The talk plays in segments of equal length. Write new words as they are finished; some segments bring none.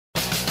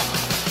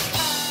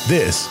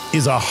This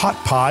is a Hot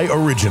Pie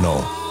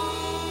Original.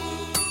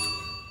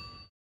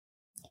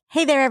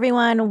 Hey there,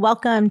 everyone.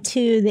 Welcome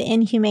to the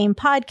Inhumane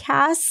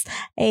Podcast,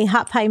 a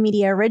Hot Pie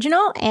Media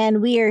original. And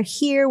we are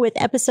here with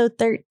episode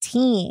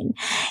 13.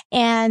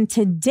 And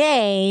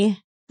today,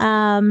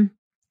 I'm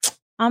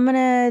going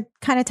to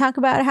kind of talk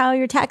about how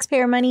your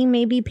taxpayer money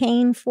may be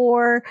paying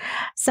for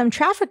some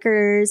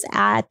traffickers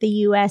at the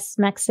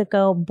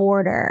U.S.-Mexico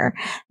border.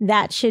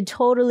 That should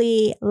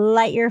totally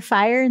light your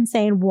fire and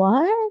saying,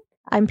 what?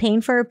 I'm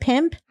paying for a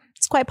pimp?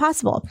 It's quite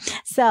possible.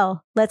 So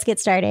let's get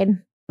started.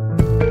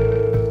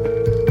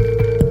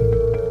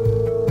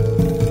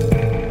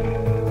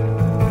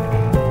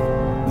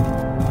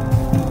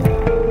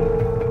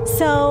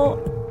 So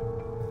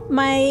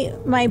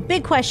my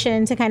big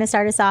question to kind of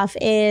start us off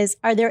is,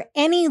 are there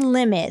any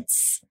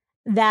limits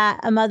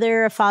that a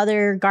mother, a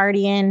father,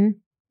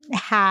 guardian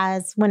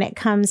has when it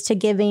comes to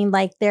giving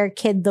like their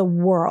kid the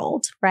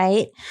world,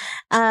 right?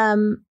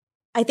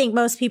 I think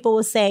most people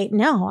will say,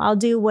 no, I'll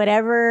do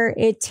whatever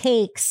it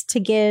takes to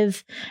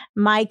give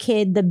my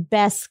kid the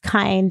best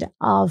kind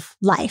of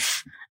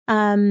life.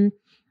 And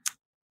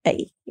are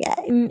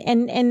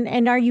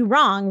you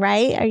wrong,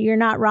 right? You're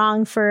not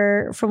wrong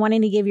for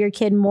wanting to give your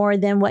kid more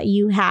than what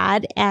you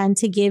had and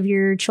to give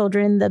your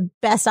children the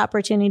best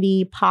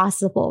opportunity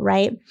possible,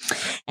 right?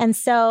 And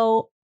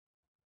so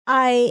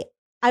I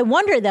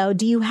wonder though,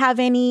 do you have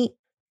any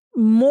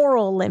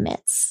moral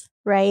limits?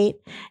 Right?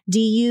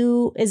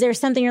 Is there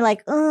something you're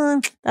like,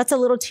 that's a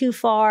little too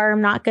far. I'm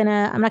not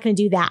gonna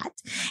do that.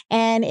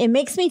 And it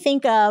makes me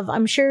think of,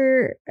 I'm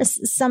sure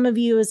some of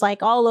you is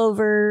like all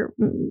over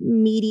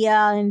media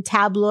and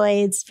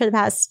tabloids for the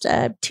past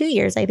 2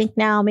 years, I think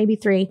now, maybe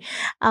 3.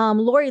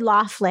 Lori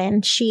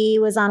Loughlin, she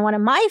was on one of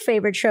my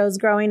favorite shows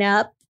growing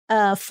up,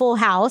 Full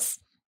House.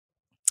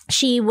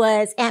 She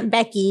was Aunt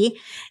Becky,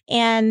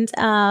 and,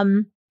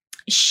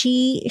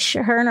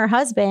 her and her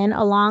husband,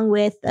 along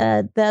with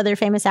the other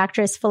famous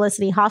actress,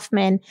 Felicity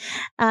Huffman,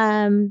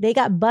 they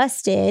got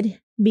busted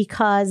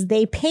because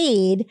they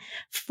paid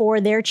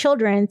for their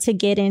children to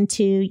get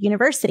into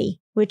university,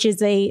 which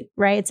is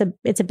it's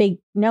a big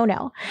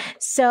no-no.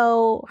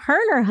 So her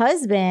and her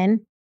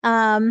husband,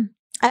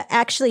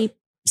 actually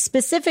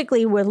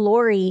specifically with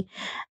Lori,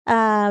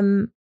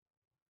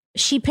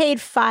 she paid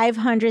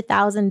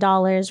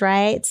 $500,000,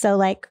 right? So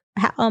like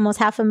almost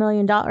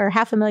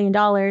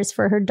 $500,000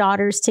 for her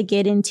daughters to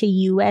get into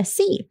USC,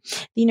 the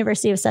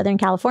University of Southern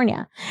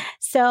California.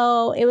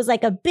 So it was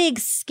like a big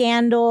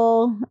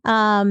scandal.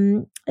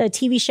 A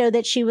TV show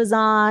that she was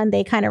on,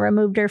 they kind of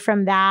removed her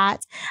from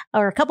that,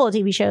 or a couple of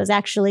TV shows,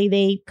 actually,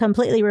 they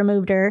completely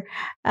removed her,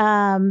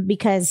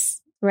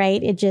 because,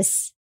 right, it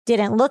just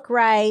didn't look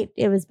right.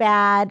 It was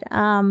bad.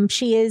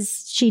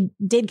 She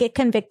did get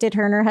convicted,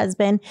 her and her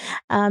husband.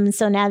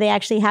 So now they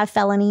actually have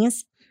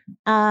felonies.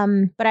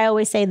 But I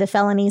always say the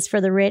felonies for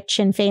the rich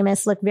and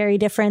famous look very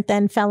different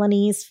than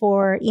felonies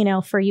for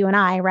you and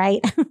I, right?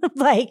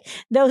 Like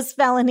those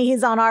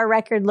felonies on our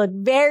record look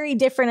very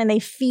different and they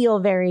feel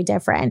very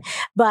different.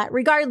 But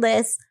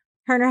regardless,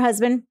 her and her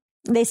husband,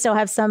 they still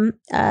have some,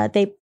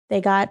 they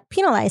got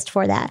penalized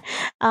for that.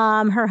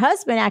 Her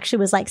husband actually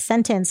was like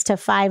sentenced to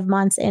 5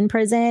 months in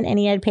prison, and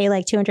he had to pay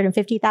like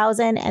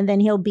 $250,000, and then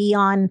he'll be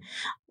on,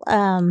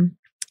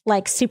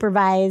 like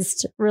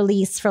supervised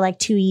release for like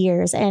 2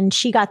 years. And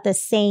she got the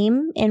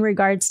same in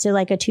regards to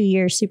like a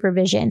 2-year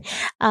supervision.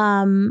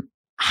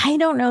 I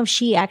don't know if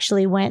she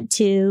actually went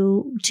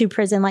to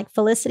prison like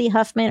Felicity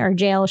Huffman or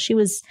jail. She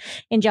was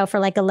in jail for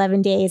like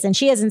 11 days and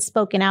she hasn't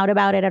spoken out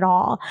about it at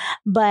all.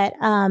 But,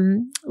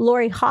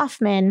 Lori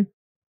Hoffman,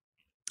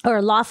 or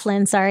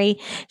Loughlin, sorry.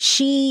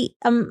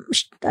 Let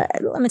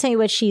me tell you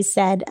what she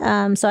said.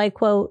 So I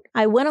quote,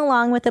 "I went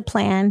along with a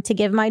plan to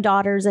give my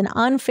daughters an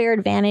unfair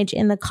advantage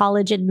in the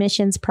college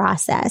admissions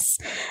process.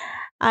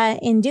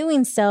 In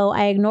doing so,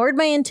 I ignored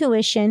my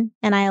intuition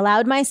and I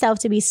allowed myself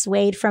to be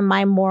swayed from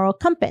my moral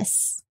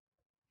compass.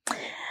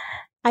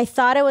 I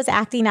thought I was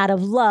acting out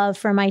of love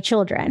for my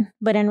children,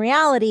 but in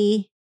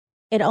reality,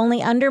 it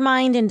only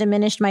undermined and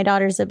diminished my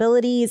daughter's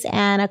abilities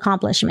and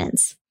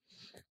accomplishments."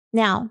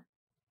 Now,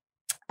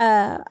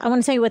 I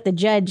want to tell you what the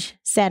judge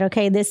said.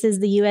 Okay, this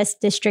is the U.S.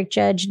 District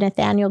Judge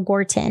Nathaniel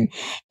Gorton,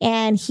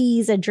 and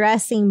he's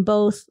addressing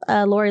both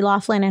Lori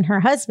Loughlin and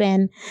her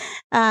husband.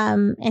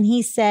 And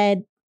he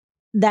said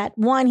that,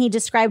 one, he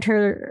described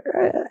her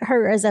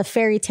as a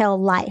fairy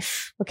tale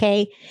life.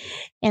 Okay,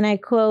 and I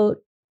quote,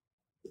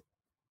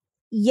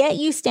 "Yet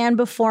you stand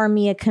before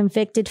me a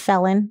convicted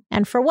felon,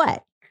 and for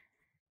what?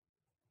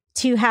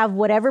 To have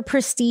whatever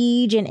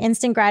prestige and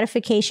instant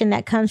gratification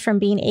that comes from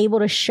being able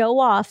to show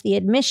off the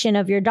admission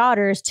of your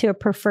daughters to a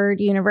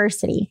preferred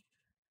university."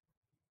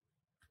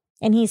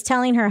 And he's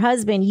telling her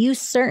husband, you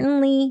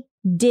certainly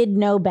did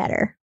know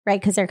better,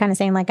 right? Because they're kind of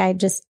saying like, I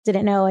just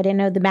didn't know. I didn't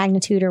know the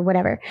magnitude or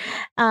whatever.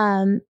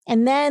 And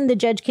then the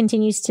judge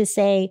continues to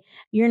say,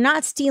 you're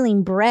not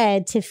stealing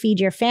bread to feed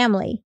your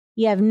family.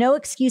 You have no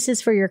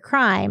excuses for your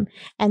crime.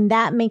 And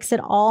that makes it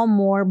all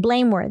more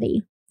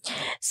blameworthy.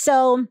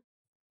 So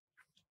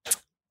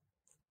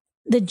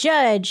the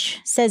judge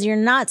says you're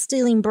not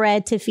stealing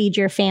bread to feed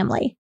your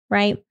family,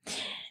 right?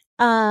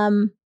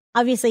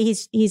 Obviously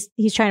he's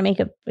trying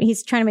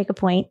to make a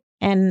point.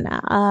 And,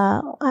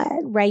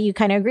 right, you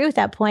kind of agree with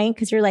that point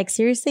because you're like,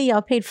 seriously,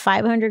 y'all paid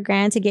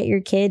 $500,000 to get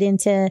your kid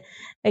into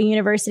a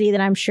university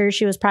that I'm sure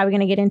she was probably going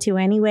to get into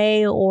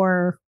anyway,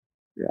 or,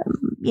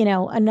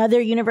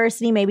 another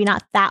university, maybe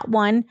not that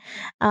one.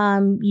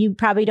 You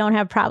probably don't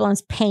have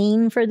problems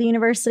paying for the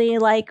university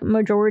like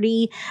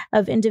majority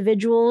of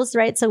individuals,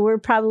 right? So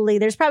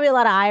there's probably a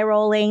lot of eye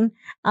rolling,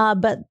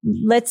 but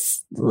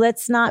let's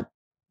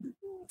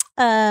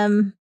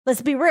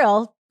be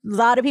real. A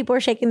lot of people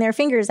are shaking their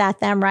fingers at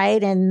them,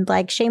 right? And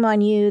like, shame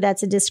on you.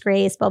 That's a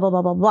disgrace, blah, blah,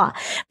 blah, blah, blah.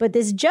 But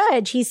this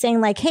judge, he's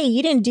saying like, hey,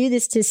 you didn't do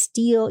this to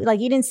steal,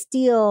 like you didn't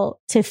steal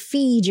to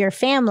feed your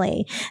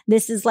family.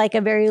 This is like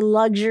a very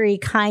luxury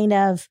kind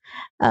of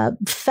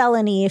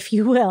felony, if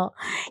you will.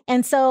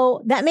 And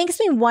so that makes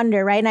me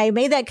wonder, right? And I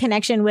made that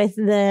connection with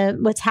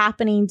what's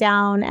happening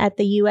down at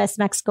the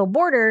US-Mexico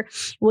border,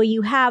 where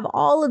you have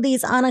all of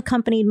these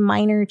unaccompanied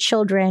minor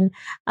children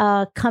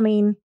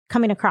coming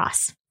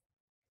across.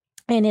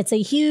 And it's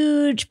a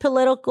huge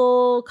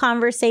political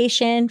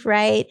conversation,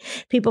 right?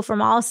 People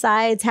from all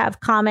sides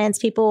have comments.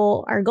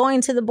 People are going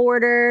to the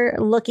border,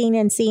 looking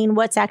and seeing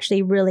what's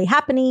actually really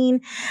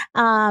happening.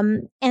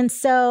 And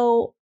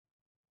so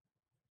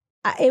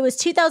it was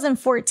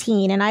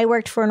 2014, and I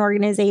worked for an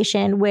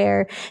organization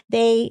where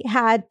they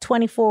had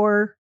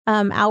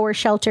 24-hour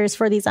shelters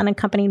for these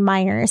unaccompanied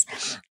minors.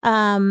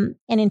 And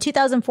in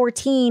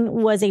 2014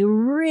 was a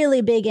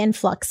really big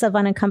influx of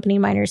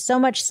unaccompanied minors, so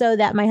much so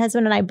that my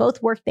husband and I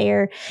both worked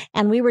there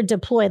and we were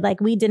deployed.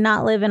 Like, we did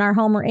not live in our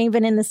home or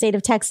even in the state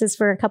of Texas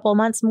for a couple of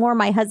months more.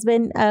 My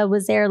husband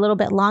was there a little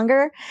bit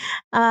longer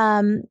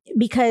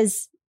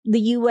because the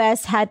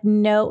U.S. had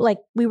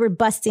we were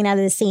busting out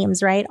of the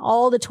seams, right?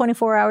 All the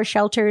 24-hour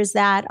shelters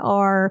that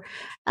are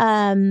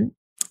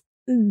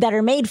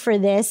made for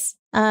this,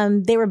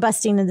 they were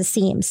busting in the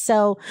seams.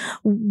 So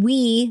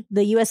we,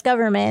 the U.S.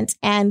 government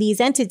and these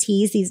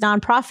entities, these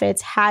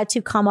nonprofits, had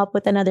to come up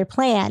with another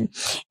plan.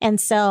 And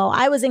so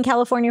I was in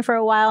California for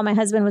a while. My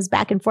husband was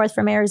back and forth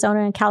from Arizona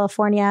and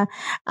California.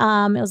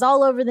 It was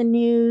all over the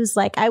news.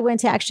 Like, I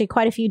went to actually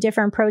quite a few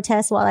different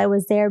protests while I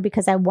was there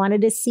because I wanted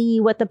to see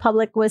what the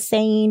public was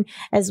saying,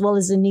 as well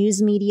as the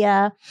news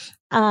media.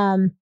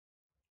 And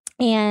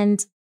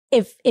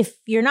if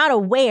you're not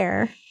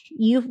aware,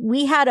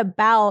 we had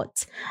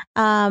about,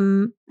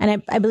 and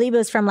I believe it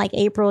was from like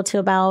April to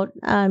about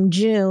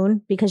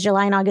June, because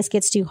July and August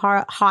gets too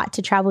hot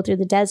to travel through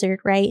the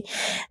desert, right?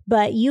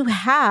 But we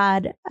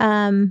had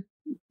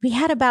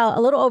about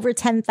a little over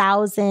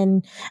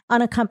 10,000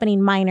 unaccompanied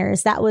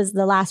minors. That was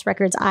the last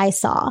records I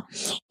saw.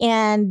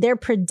 And they're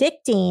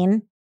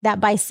predicting that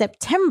by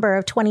September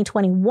of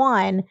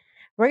 2021,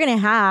 we're going to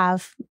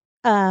have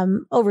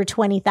over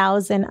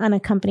 20,000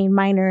 unaccompanied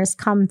minors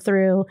come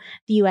through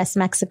the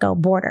US-Mexico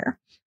border.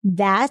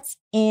 That's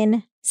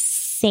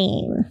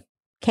insane.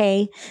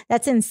 Okay.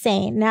 That's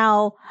insane.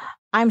 Now,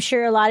 I'm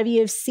sure a lot of you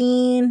have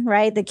seen,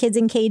 right? The kids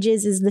in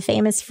cages is the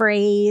famous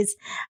phrase,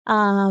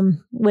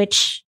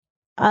 which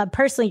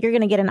personally, you're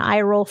going to get an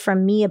eye roll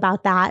from me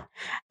about that,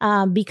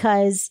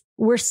 because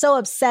we're so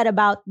upset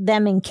about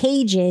them in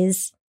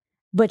cages,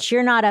 but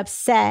you're not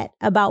upset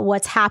about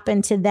what's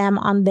happened to them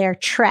on their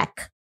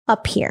trek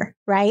up here,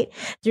 right?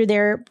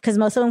 Because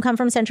most of them come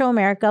from Central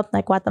America,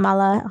 like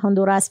Guatemala,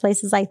 Honduras,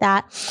 places like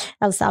that,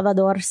 El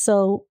Salvador.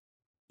 So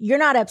you're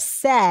not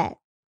upset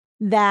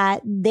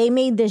that they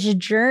made this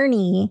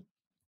journey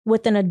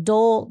with an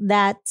adult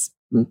that's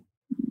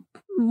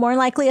more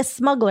likely a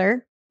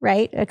smuggler,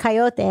 right? A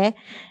coyote.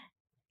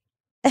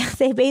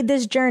 They made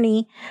this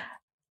journey,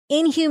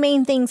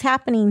 inhumane things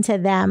happening to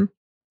them.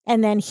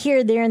 And then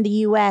here they're in the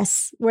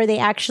US, where they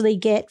actually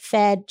get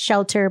fed,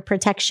 shelter,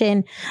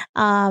 protection,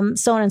 so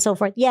on and so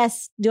forth.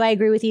 Yes. Do I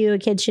agree with you? A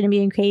kid shouldn't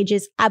be in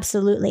cages?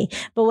 Absolutely.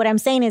 But what I'm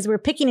saying is we're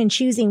picking and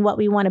choosing what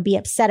we want to be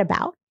upset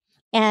about.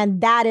 And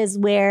that is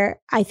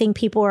where I think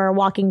people are a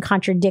walking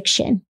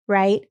contradiction,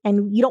 right?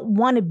 And you don't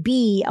want to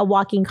be a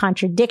walking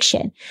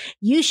contradiction.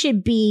 You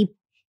should be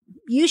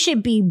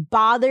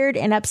bothered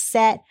and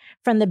upset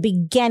from the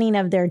beginning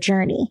of their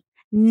journey,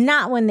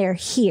 not when they're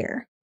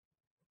here.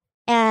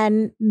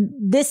 And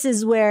this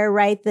is where,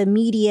 right, the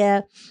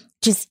media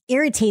just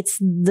irritates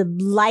the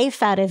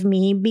life out of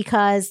me,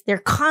 because they're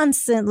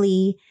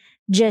constantly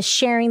just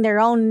sharing their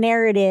own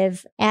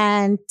narrative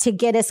and to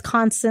get us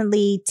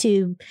constantly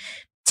to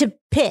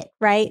pit,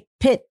 right?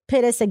 Pit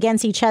us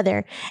against each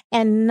other,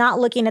 and not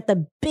looking at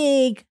the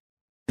big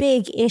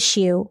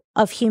issue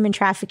of human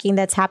trafficking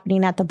that's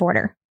happening at the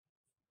border.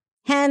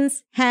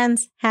 Hands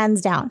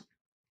down.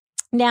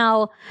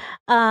 Now,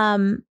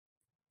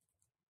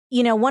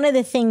 one of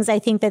the things I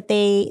think that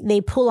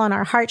they pull on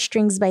our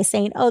heartstrings by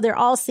saying, oh, they're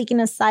all seeking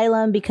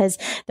asylum because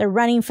they're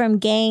running from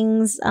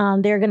gangs.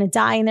 They're going to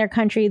die in their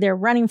country. They're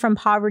running from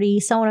poverty,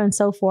 so on and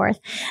so forth.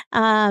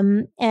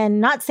 And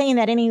not saying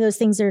that any of those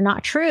things are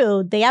not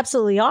true. They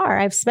absolutely are.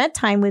 I've spent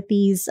time with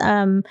these,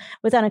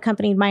 with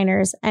unaccompanied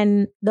minors,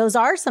 and those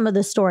are some of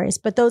the stories,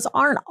 but those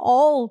aren't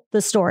all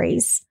the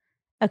stories.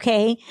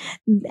 Okay.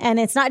 And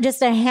it's not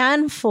just a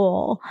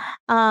handful.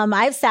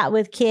 I've sat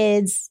with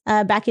kids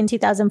back in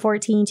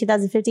 2014,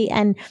 2015,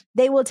 and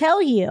they will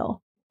tell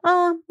you,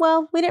 oh,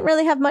 well, we didn't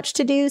really have much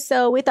to do,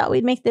 so we thought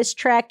we'd make this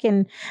trek.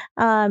 And,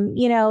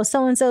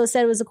 so-and-so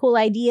said it was a cool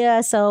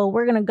idea, so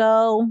we're going to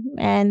go,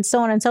 and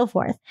so on and so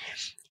forth.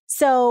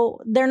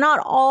 So they're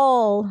not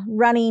all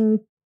running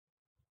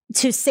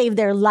to save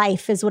their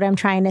life, is what I'm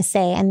trying to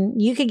say. And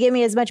you could give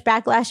me as much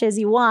backlash as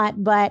you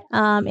want, but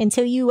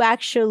until you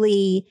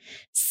actually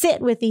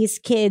sit with these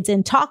kids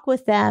and talk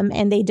with them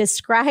and they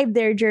describe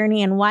their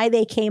journey and why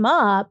they came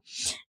up,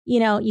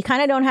 you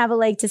kind of don't have a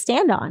leg to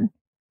stand on,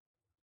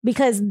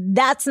 because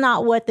that's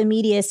not what the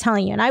media is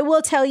telling you. And I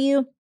will tell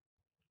you,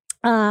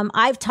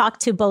 I've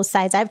talked to both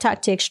sides. I've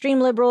talked to extreme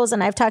liberals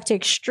and I've talked to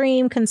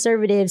extreme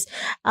conservatives,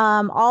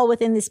 all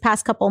within this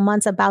past couple of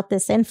months about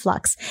this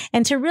influx,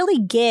 and to really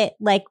get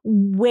like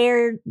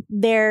where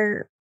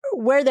their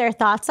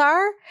thoughts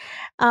are.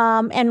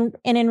 And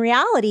in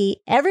reality,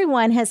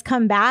 everyone has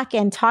come back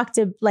and talked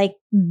to like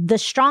the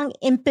strong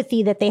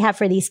empathy that they have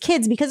for these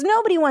kids, because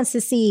nobody wants to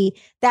see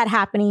that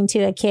happening to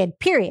a kid,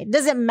 period.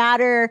 Doesn't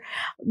matter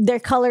their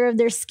color of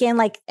their skin.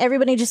 Like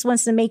everybody just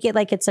wants to make it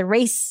like it's a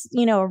race,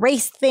 a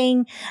race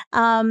thing.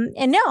 And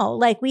no,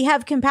 like we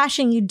have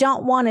compassion. You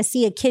don't want to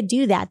see a kid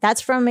do that.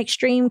 That's from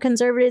extreme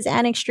conservatives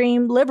and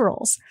extreme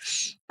liberals.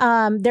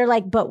 They're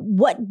like, but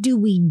what do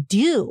we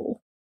do?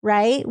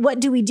 Right? What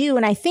do we do?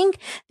 And I think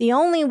the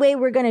only way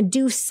we're going to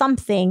do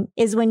something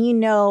is when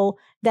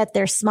that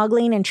they're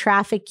smuggling and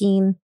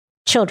trafficking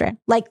children.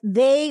 Like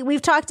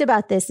we've talked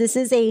about this. This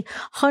is a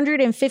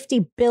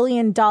 $150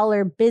 billion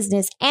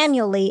business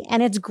annually,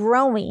 and it's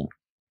growing.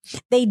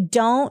 They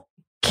don't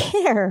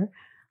care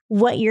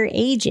what your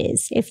age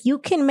is. If you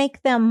can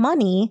make them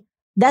money,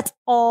 that's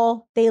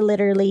all they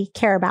literally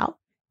care about.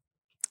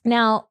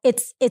 Now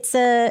it's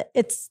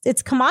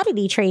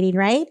commodity trading,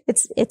 right?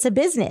 It's a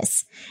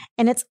business,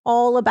 and it's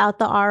all about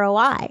the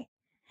ROI.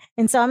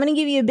 And so I'm going to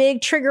give you a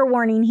big trigger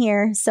warning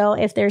here. So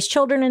if there's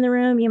children in the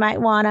room, you might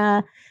want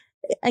to,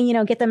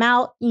 get them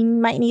out. You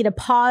might need a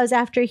pause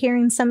after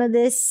hearing some of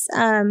this,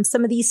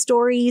 some of these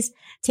stories.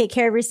 Take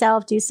care of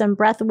yourself, do some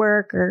breath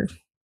work, or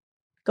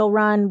go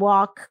run,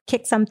 walk,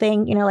 kick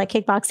something, like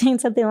kickboxing,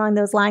 something along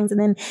those lines.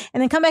 And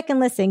then come back and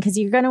listen, because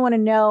you're going to want to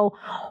know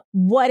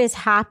what is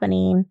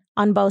happening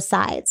on both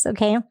sides.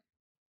 Okay.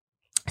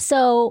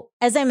 So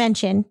as I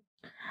mentioned,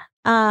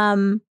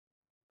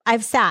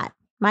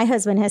 my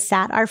husband has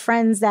sat, our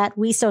friends that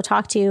we still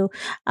talk to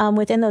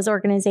within those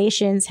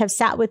organizations have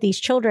sat with these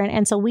children.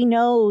 And so we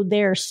know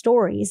their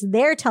stories.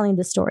 They're telling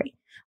the story.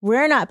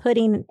 We're not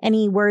putting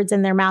any words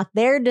in their mouth.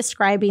 They're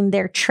describing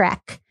their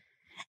trek.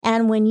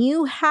 And when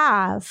you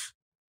have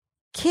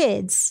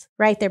kids,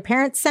 right, their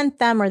parents sent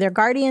them or their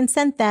guardian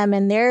sent them,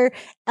 and they're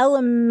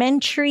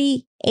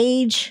elementary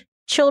age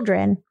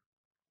children,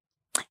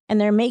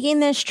 and they're making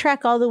this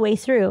trek all the way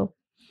through,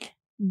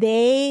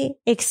 they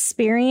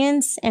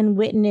experience and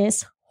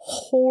witness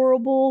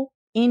horrible,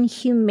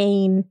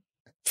 inhumane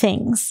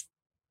things.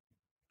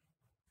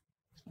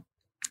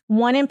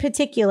 One in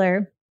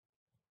particular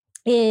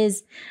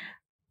is,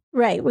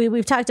 right,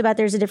 we've talked about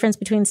there's a difference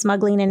between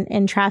smuggling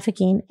and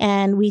trafficking,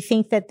 and we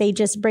think that they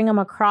just bring them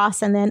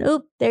across and then,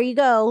 oop, there you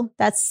go.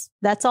 That's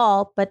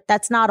all, but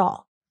that's not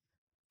all.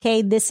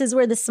 Okay, this is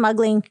where the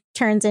smuggling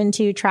turns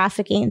into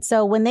trafficking.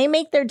 So when they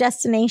make their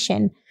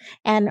destination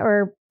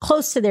or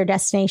close to their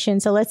destination,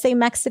 so let's say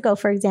Mexico,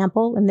 for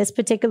example, in this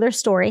particular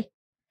story,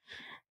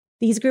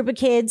 these group of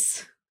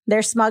kids,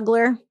 their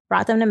smuggler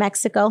brought them to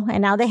Mexico,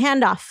 and now the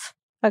handoff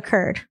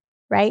occurred,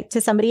 right,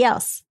 to somebody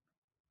else.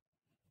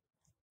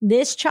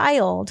 This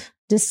child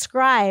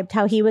described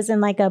how he was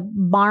in like a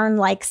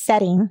barn-like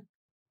setting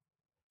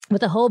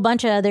with a whole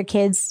bunch of other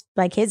kids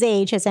like his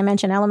age, as I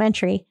mentioned,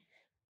 elementary.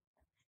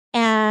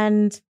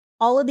 And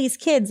all of these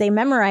kids, they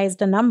memorized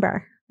a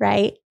number,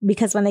 right?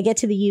 Because when they get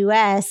to the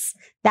U.S.,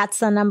 that's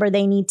the number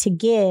they need to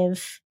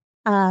give.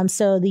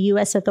 So the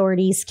U.S.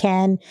 authorities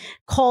can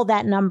call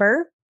that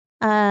number.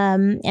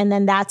 And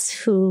then that's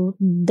who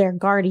their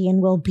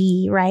guardian will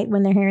be, right?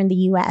 When they're here in the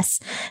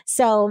U.S.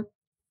 So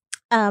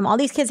all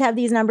these kids have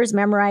these numbers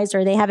memorized,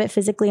 or they have it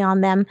physically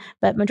on them,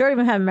 but majority of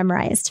them have it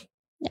memorized.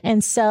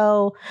 And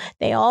so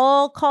they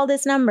all call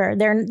this number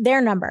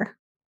their number.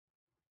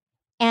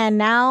 And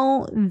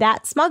now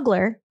that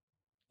smuggler,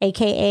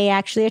 aka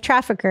actually a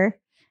trafficker,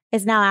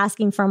 is now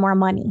asking for more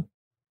money.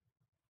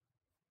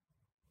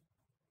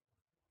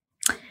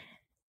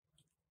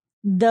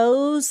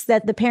 Those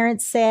that the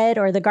parents said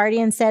or the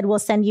guardian said, we'll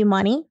send you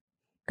money,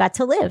 got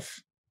to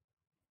live.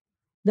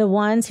 The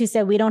ones who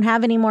said, we don't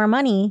have any more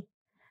money,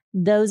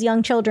 those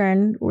young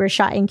children were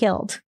shot and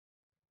killed.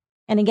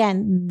 And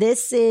again,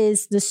 this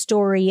is the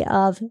story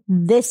of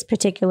this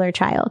particular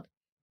child.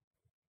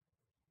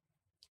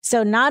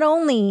 So not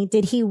only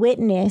did he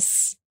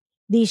witness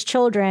these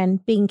children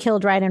being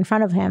killed right in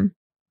front of him,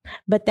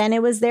 but then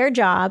it was their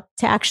job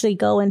to actually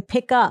go and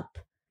pick up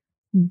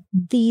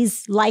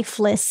these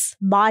lifeless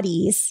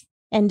bodies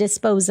and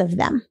dispose of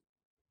them.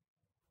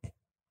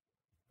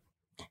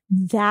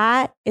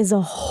 That is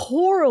a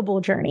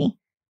horrible journey.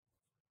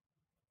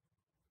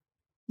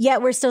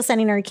 Yet we're still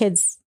sending our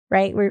kids,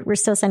 right? We're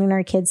still sending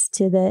our kids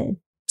to the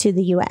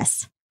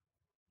US.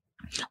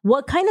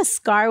 What kind of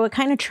scar, what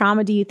kind of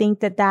trauma do you think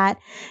that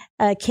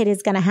kid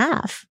is going to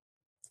have?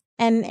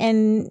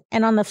 And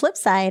on the flip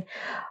side,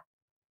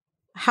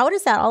 how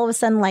does that all of a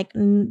sudden like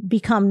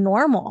become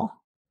normal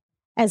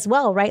as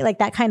well, right? Like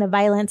that kind of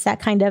violence,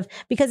 that kind of,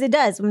 because it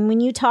does. When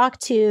you talk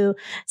to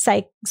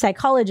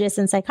psychologists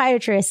and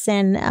psychiatrists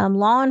and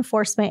law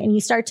enforcement, and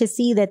you start to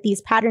see that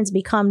these patterns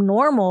become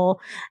normal,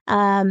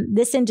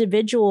 this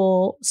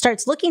individual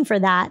starts looking for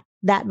that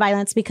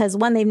violence because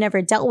one, they've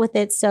never dealt with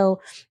it. So,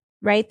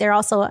 right, they're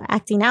also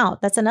acting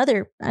out. That's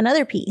another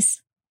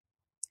piece.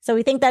 So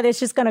we think that it's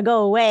just going to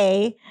go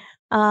away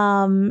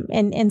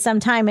in some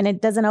time, and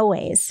it doesn't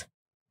always,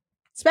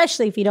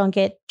 especially if you don't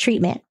get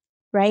treatment,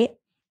 right?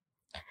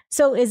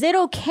 So is it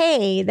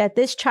okay that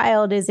this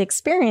child is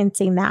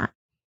experiencing that?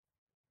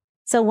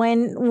 So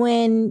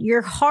when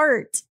your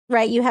heart,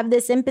 right, you have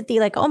this empathy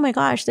like, oh my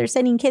gosh, they're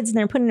sending kids and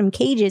they're putting them in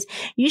cages.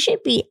 You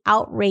should be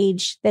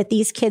outraged that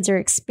these kids are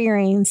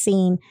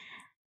experiencing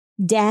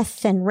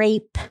death and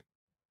rape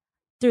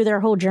through their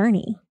whole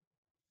journey.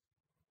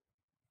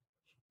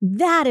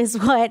 That is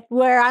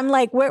where I'm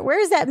like,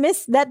 where's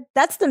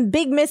that's the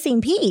big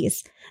missing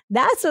piece.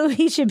 That's what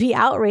we should be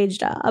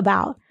outraged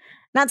about.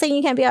 Not saying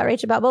you can't be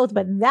outraged about both,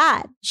 but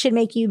that should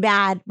make you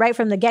mad right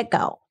from the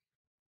get-go.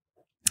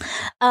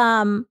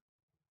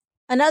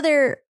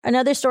 Another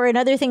story,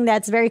 another thing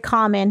that's very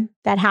common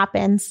that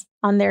happens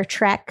on their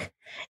trek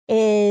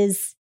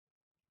is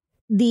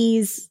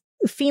these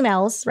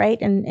females,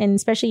 right? And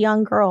especially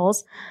young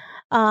girls,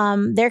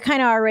 they're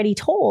kind of already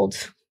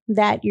told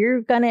that you're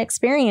going to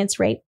experience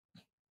rape.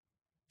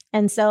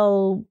 And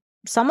so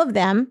some of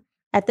them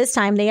at this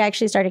time, they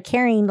actually started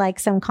carrying like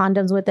some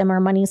condoms with them or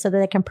money so that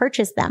they can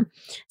purchase them.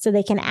 So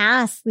they can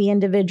ask the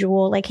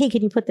individual like, hey,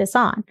 can you put this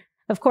on?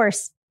 Of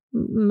course,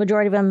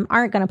 majority of them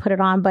aren't going to put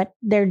it on, but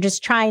they're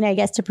just trying, I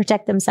guess, to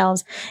protect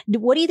themselves.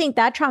 What do you think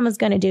that trauma is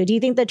going to do? Do you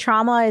think the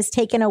trauma is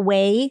taken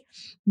away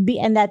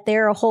and that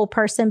they're a whole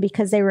person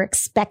because they were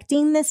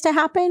expecting this to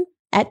happen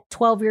at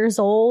 12 years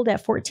old,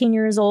 at 14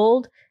 years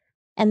old?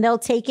 And they'll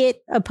take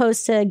it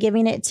opposed to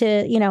giving it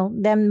to,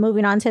 them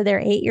moving on to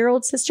their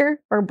 8-year-old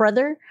sister or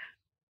brother.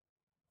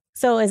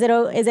 So is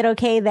it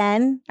okay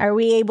then? Are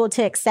we able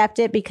to accept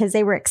it because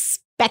they were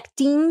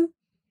expecting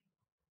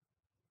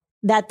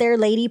that their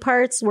lady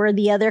parts were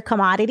the other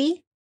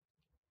commodity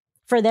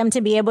for them to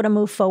be able to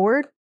move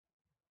forward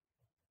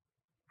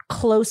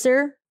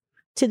closer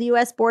to the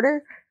US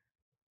border?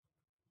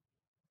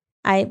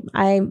 I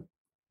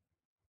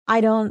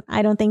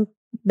don't think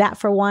that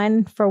for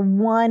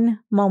one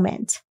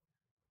moment.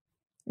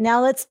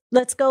 Now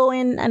let's go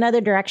in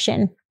another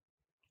direction.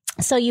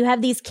 So you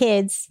have these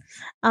kids,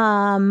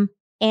 and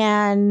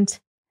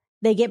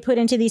they get put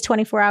into these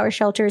 24-hour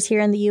shelters here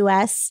in the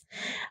US.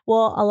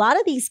 Well, a lot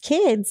of these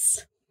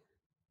kids,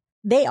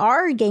 they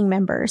are gang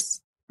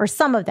members, or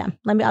some of them.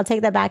 I'll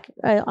take that back.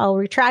 I'll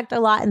retract a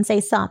lot and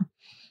say some.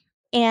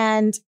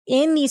 And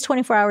in these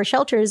 24-hour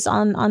shelters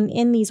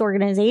in these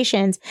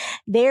organizations,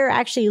 they're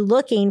actually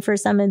looking for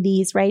some of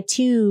these, right,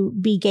 to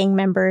be gang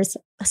members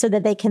so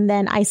that they can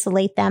then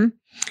isolate them.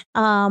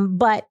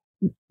 But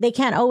they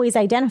can't always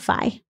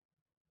identify.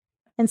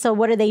 And so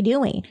what are they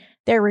doing?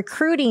 They're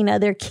recruiting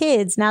other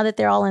kids now that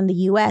they're all in the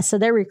US. So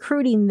they're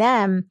recruiting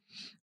them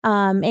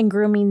and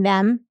grooming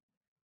them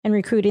and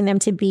recruiting them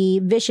to be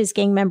vicious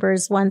gang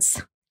members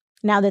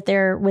now that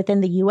they're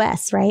within the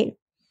US, right?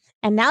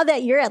 And now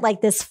that you're at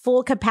like this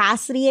full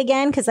capacity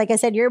again, because like I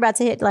said, you're about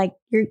to hit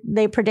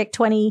they predict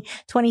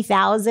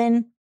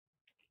 20,000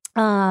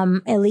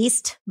 at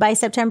least by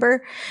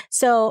September.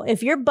 So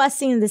if you're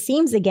busting the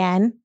seams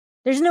again,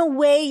 there's no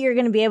way you're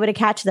going to be able to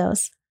catch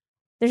those.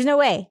 There's no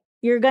way.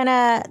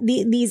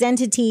 These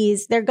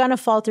entities, they're going to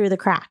fall through the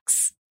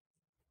cracks.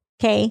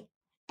 Okay.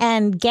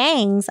 And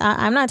gangs,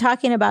 I'm not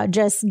talking about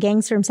just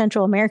gangs from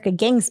Central America,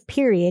 gangs,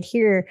 period.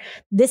 Here,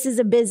 this is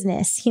a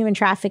business, human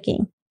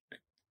trafficking.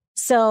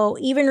 So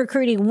even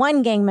recruiting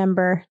one gang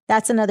member,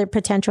 that's another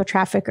potential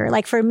trafficker.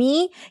 Like for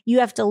me, you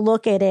have to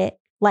look at it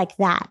like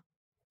that.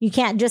 You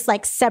can't just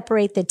like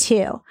separate the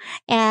two.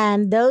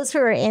 And those who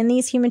are in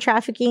these human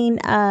trafficking,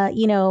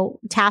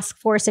 task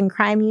force and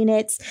crime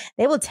units,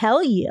 they will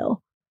tell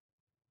you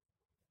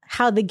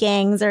how the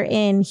gangs are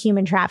in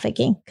human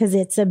trafficking because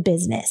it's a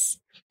business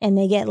and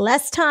they get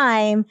less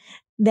time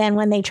than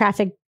when they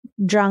traffic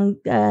drugs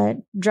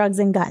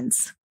and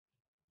guns.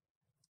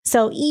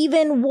 So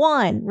even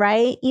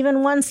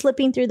one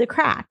slipping through the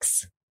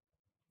cracks,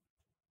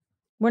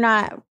 we're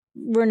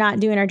not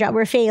doing our job.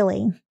 We're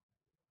failing.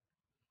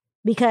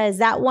 because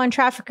that one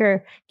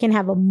trafficker can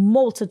have a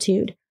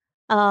multitude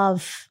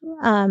of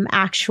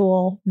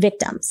actual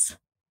victims.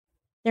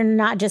 They're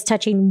not just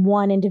touching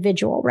one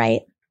individual,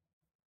 right?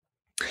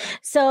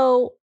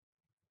 So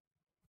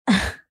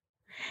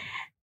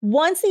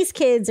once these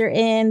kids are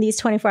in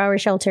these 24-hour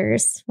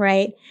shelters,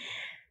 right,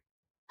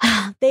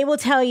 they will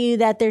tell you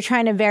that they're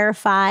trying to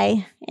verify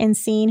and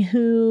seeing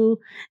who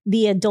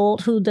the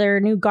adult, who their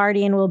new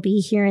guardian will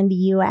be here in the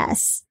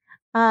U.S.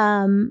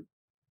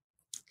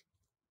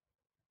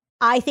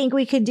 I think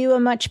we could do a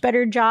much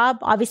better job.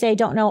 Obviously, I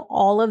don't know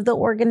all of the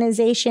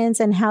organizations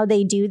and how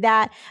they do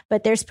that,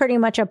 but there's pretty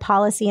much a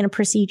policy and a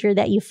procedure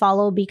that you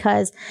follow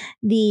because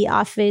the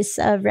Office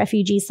of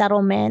Refugee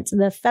Settlement,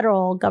 the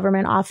federal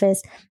government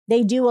office,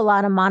 they do a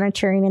lot of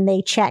monitoring and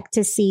they check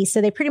to see. So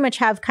they pretty much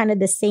have kind of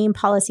the same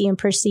policy and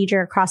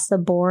procedure across the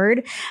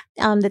board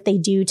that they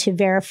do to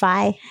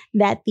verify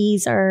that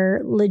these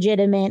are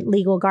legitimate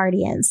legal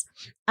guardians.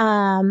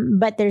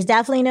 But there's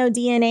definitely no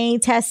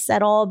DNA tests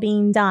at all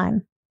being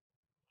done.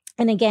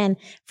 And again,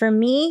 for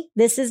me,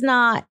 this is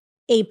not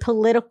a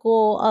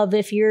political of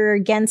if you're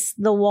against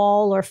the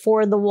wall or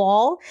for the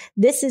wall.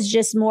 This is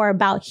just more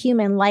about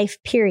human life,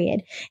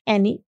 period.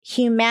 And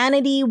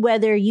humanity,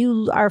 whether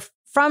you are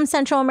from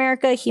Central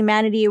America,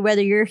 humanity,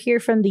 whether you're here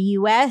from the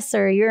US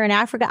or you're in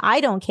Africa, I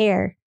don't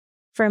care.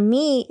 For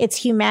me, it's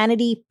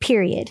humanity,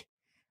 period.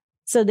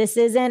 So this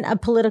isn't a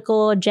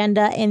political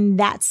agenda in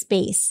that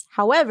space.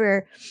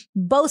 However,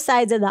 both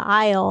sides of the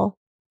aisle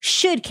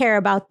should care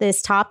about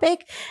this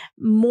topic,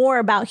 more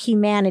about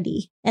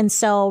humanity. And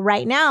so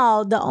right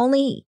now, the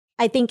only,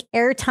 I think,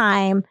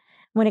 airtime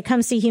when it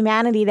comes to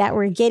humanity that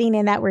we're getting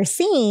and that we're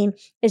seeing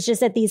is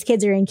just that these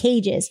kids are in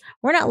cages.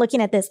 We're not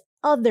looking at this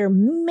other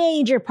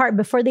major part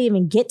before they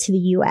even get to the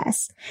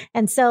US.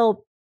 And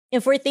so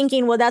if we're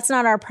thinking, well, that's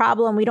not our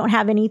problem, we don't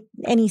have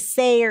any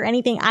say or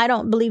anything, I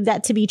don't believe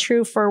that to be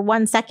true for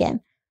 1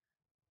 second.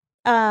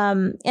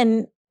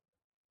 And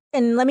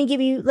let me give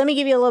you a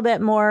little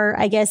bit more,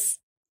 I guess,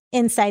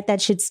 insight that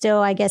should still,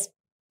 I guess,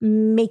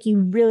 make you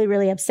really,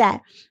 really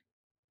upset.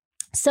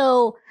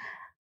 So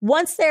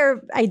once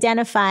they're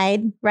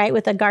identified, right,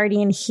 with a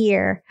guardian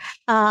here,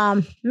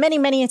 many,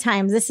 many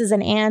times, this is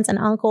an aunt, an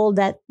uncle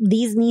that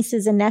these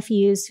nieces and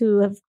nephews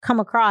who have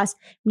come across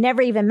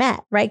never even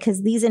met, right?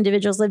 Because these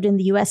individuals lived in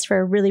the US for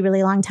a really,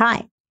 really long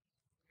time.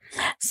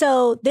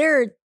 So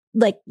there are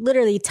like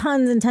literally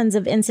tons and tons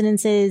of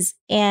incidences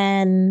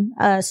and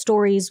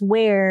stories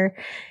where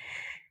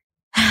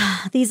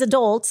these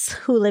adults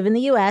who live in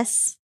the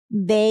US,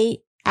 they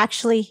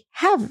actually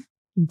have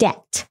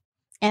debt.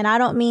 And I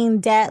don't mean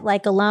debt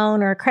like a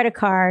loan or a credit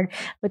card,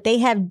 but they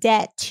have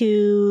debt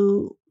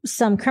to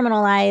some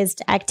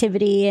criminalized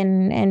activity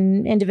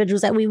and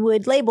individuals that we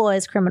would label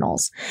as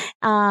criminals.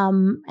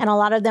 And a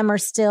lot of them are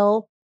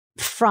still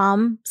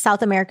from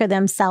South America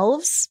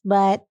themselves,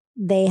 but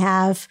they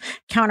have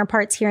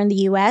counterparts here in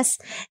the US.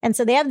 And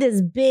so they have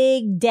this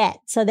big debt.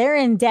 So they're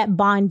in debt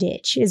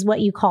bondage is what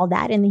you call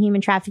that in the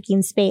human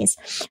trafficking space.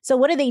 So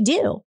what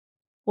do?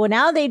 Well,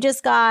 now they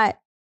just got,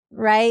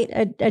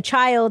 right, a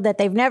child that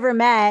they've never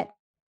met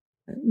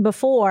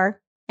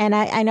before. And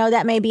I know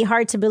that may be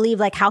hard to believe,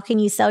 like, how can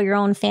you sell your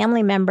own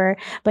family member?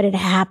 But it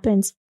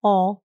happens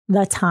all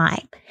the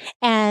time.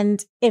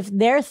 And if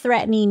they're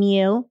threatening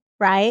you,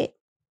 right,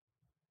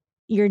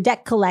 your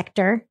debt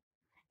collector,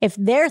 if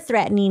they're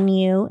threatening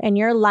you and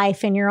your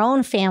life and your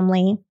own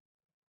family,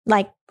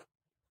 like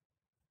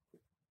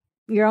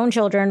your own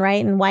children,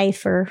 right, and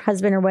wife or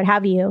husband or what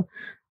have you,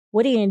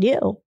 what are you going to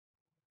do?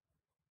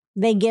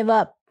 They give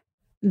up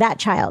that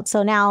child.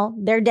 So now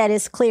their debt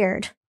is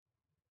cleared.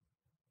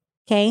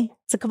 Okay.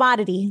 It's a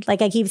commodity.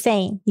 Like I keep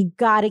saying, you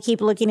got to keep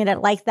looking at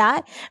it like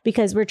that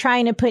because we're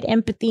trying to put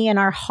empathy in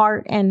our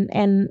heart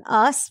and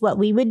us, what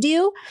we would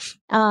do.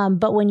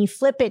 But when you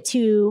flip it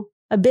to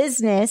a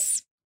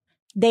business,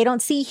 they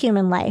don't see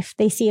human life.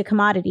 They see a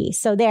commodity.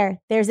 So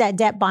there's that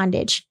debt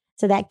bondage.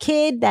 So that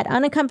kid, that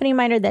unaccompanied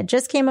minor that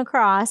just came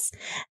across,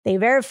 they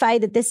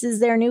verified that this is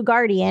their new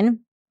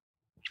guardian.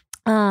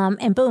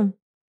 And boom,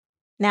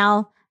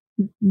 now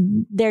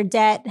their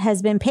debt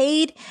has been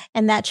paid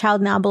and that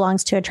child now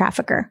belongs to a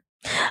trafficker.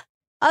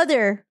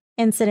 Other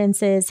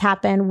incidences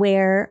happen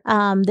where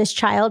this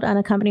child,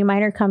 unaccompanied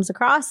minor, comes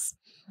across.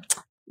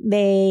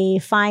 They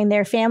find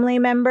their family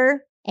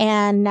member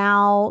and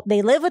now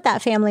they live with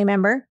that family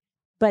member.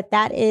 But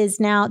that is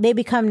now, they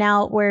become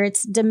now where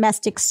it's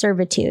domestic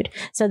servitude.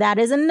 So that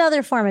is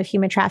another form of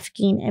human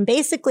trafficking. And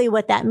basically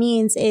what that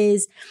means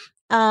is,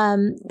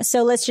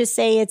 so let's just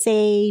say it's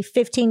a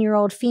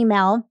 15-year-old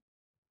female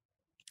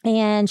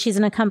and she's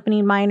an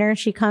accompanied minor.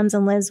 She comes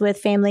and lives with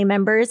family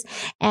members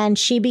and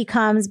she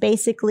becomes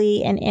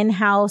basically an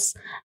in-house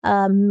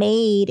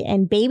maid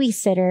and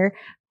babysitter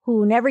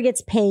who never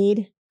gets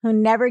paid, who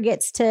never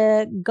gets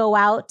to go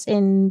out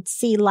and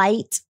see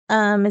light.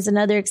 Is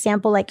another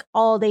example. Like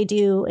all they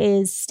do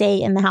is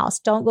stay in the house,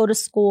 don't go to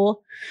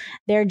school.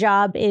 Their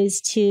job is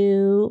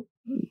to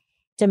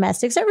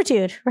domestic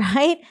servitude,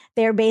 right?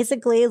 They're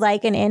basically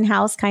like an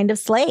in-house kind of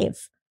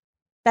slave.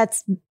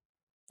 That's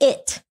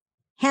it,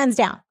 hands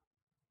down.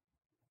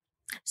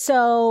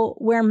 So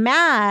we're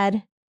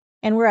mad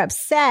and we're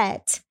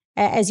upset,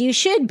 as you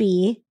should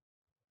be,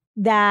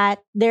 that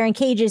they're in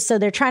cages. So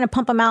they're trying to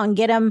pump them out and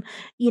get them,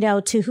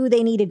 to who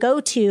they need to go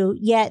to.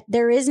 Yet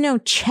there is no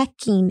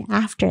checking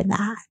after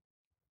that.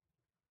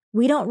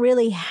 We don't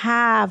really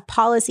have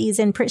policies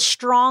and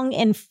strong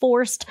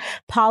enforced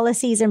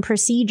policies and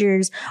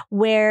procedures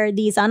where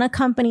these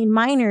unaccompanied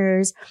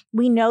minors,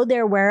 we know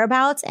their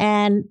whereabouts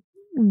and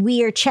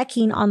we are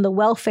checking on the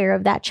welfare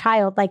of that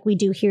child like we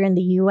do here in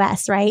the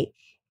US, right?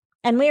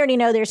 And we already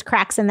know there's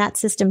cracks in that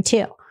system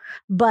too,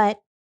 but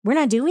we're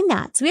not doing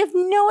that. So we have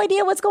no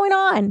idea what's going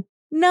on.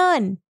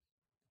 None.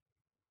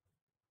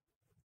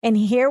 And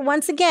here,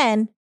 once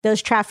again,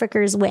 those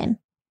traffickers win.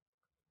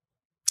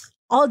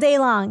 All day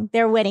long,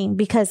 they're winning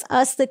because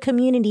us, the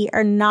community,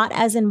 are not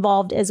as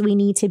involved as we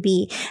need to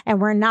be. And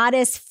we're not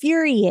as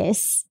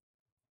furious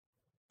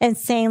and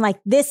saying like,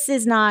 this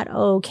is not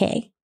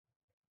okay.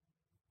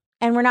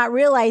 And we're not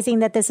realizing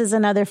that this is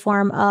another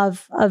form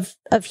of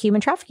human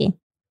trafficking.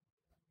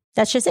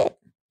 That's just it.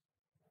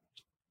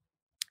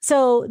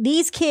 So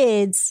these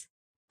kids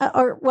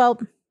I'm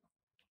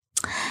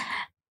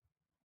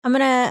going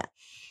to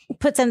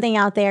put something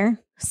out there.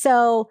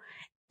 So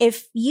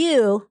if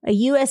you, a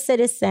U.S.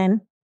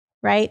 citizen,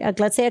 right,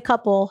 let's say a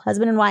couple,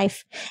 husband and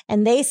wife,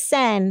 and they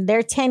send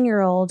their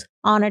 10-year-old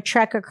on a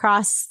trek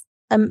across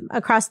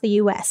the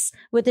U.S.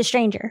 with a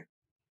stranger,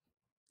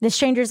 the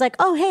stranger's like,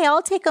 oh, hey,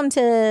 I'll take them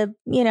to,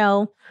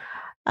 to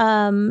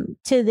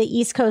the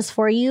East Coast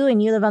for you,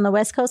 and you live on the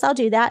West Coast. I'll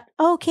do that.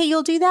 Oh, okay,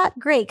 you'll do that?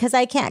 Great, because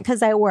I can't,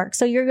 because I work.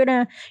 So you're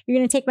gonna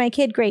take my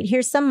kid. Great.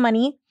 Here's some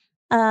money.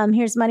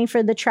 Here's money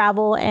for the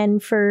travel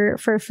and for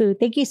food.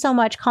 Thank you so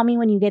much. Call me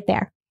when you get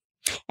there.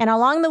 And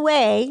along the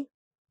way,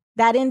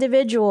 that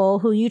individual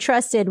who you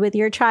trusted with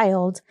your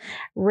child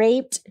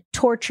raped,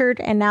 tortured,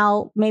 and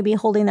now maybe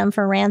holding them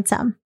for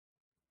ransom.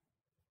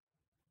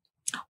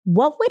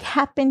 What would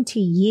happen to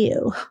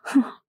you?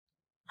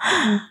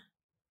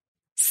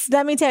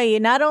 Let me tell you,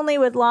 not only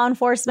with law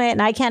enforcement,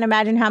 and I can't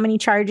imagine how many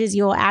charges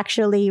you'll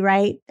actually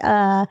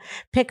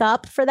pick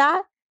up for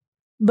that,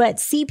 but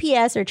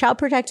CPS or Child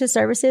Protective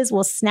Services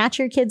will snatch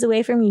your kids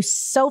away from you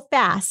so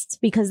fast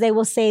because they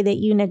will say that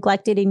you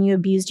neglected and you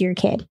abused your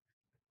kid.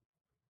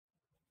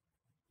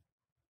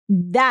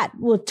 That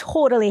will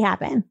totally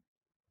happen.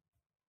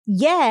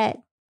 Yet,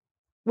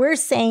 we're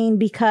saying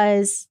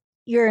because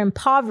you're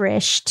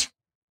impoverished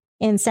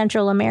in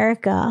Central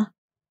America,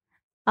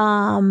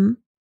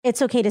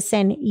 it's okay to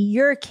send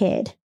your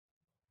kid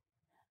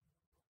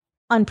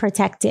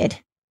unprotected.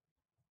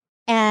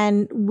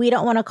 And we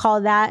don't want to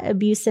call that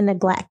abuse and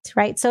neglect,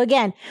 right? So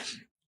again,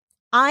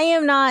 I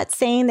am not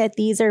saying that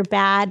these are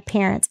bad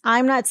parents.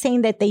 I'm not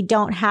saying that they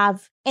don't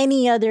have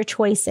any other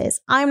choices.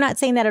 I'm not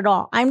saying that at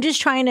all. I'm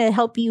just trying to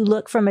help you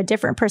look from a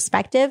different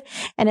perspective,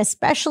 and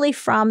especially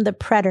from the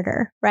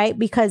predator, right?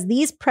 Because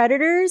these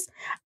predators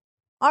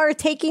are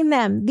taking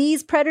them.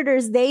 These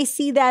predators, they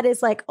see that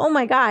as like, oh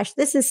my gosh,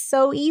 this is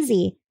so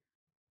easy.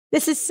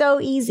 This is so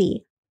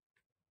easy.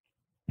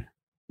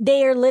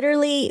 They are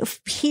literally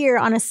here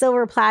on a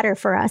silver platter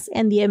for us.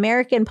 And the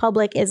American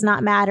public is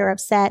not mad or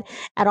upset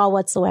at all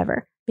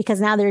whatsoever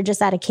because now they're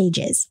just out of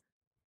cages.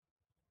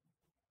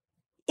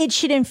 It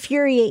should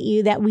infuriate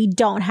you that we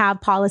don't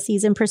have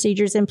policies and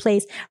procedures in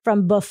place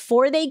from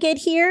before they get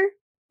here,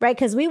 right?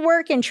 Because we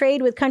work and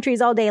trade with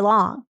countries all day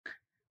long.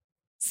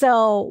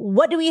 So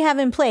what do we have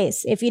in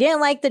place? If you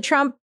didn't like the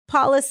Trump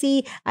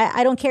policy,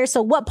 I don't care.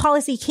 So what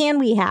policy can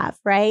we have,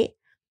 right?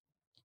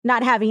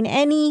 Not having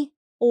any,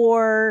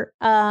 or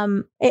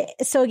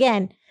so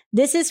again,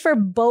 this is for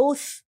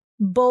both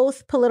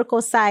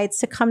political sides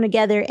to come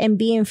together and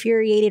be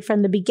infuriated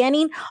from the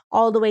beginning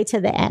all the way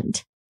to the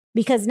end.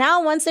 Because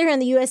now once they're in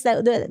the U.S.,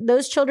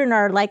 those children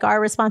are like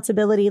our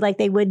responsibility, like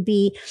they would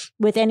be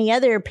with any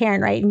other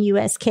parent, right, and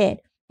U.S. kid.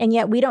 And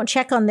yet we don't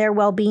check on their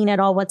well-being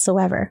at all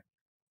whatsoever.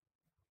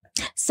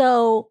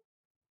 So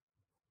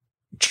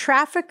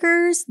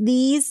traffickers,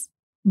 these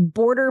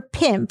border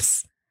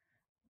pimps,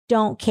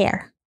 don't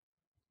care.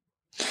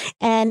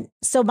 And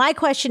so my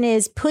question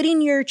is,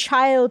 putting your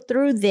child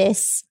through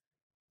this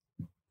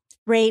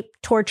rape,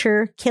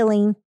 torture,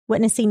 killing,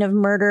 witnessing of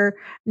murder,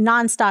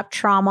 nonstop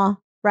trauma,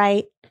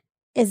 right?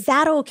 Is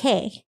that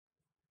okay?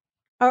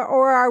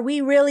 Or are we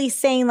really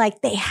saying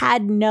like they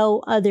had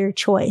no other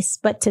choice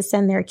but to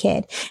send their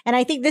kid? And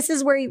I think this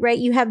is where, right,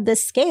 you have the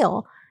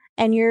scale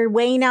and you're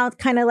weighing out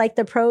kind of like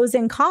the pros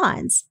and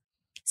cons.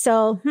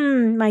 So,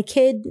 my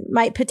kid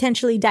might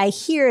potentially die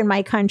here in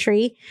my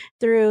country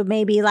through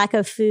maybe lack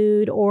of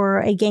food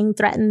or a gang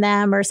threatened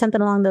them or something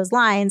along those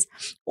lines.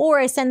 Or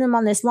I send them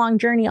on this long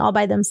journey all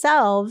by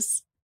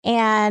themselves.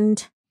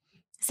 And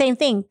same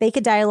thing, they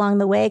could die along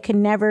the way. I could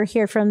never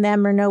hear from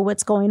them or know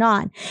what's going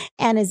on.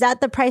 And is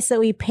that the price that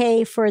we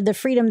pay for the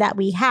freedom that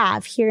we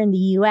have here in the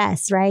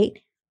US, right?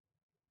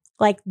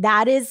 Like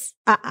that is,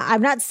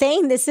 I'm not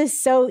saying this is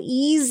so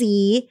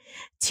easy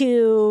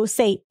to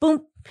say,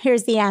 boom,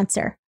 here's the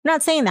answer. I'm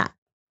not saying that.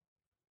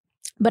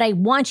 But I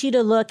want you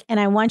to look and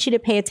I want you to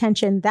pay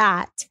attention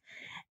that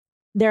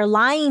They're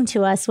lying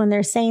to us when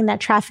they're saying that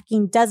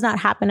trafficking does not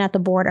happen at the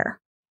border.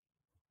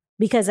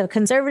 Because a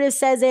conservative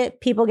says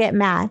it, people get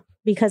mad.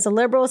 Because a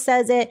liberal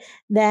says it,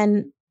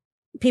 then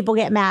people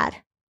get mad.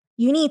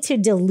 You need to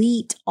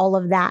delete all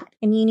of that,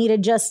 and you need to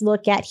just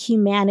look at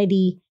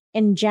humanity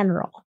in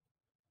general.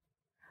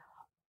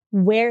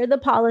 Where are the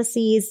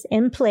policies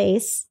in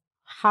place?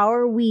 How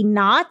are we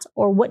not,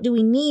 or what do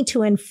we need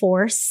to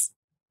enforce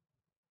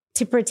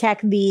to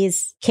protect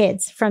these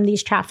kids from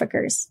these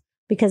traffickers?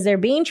 Because they're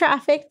being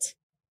trafficked,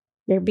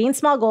 they're being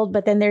smuggled,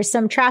 but then there's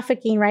some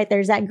trafficking, right?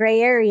 There's that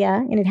gray area,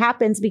 and it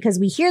happens because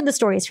we hear the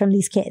stories from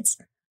these kids.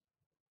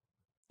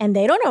 And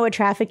they don't know what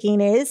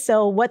trafficking is,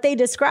 so what they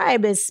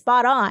describe is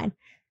spot on.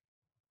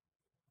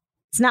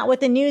 It's not what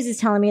the news is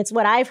telling me, it's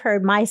what I've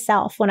heard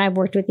myself when I've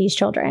worked with these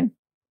children,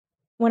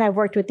 when I've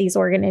worked with these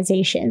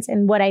organizations,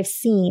 and what I've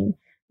seen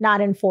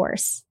not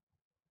enforce.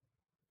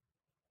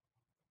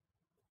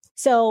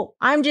 So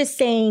I'm just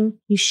saying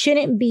you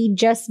shouldn't be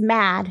just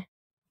mad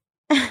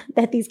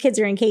that these kids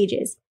are in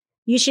cages.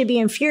 You should be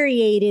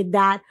infuriated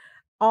that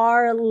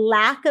our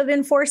lack of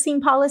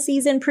enforcing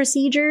policies and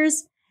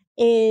procedures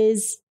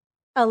is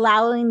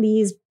allowing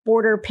these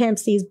border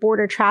pimps, these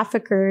border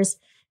traffickers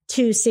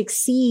to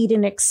succeed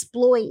and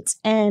exploit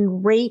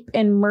and rape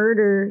and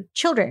murder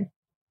children.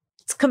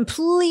 It's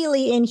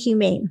completely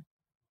inhumane.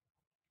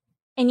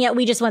 And yet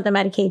we just want them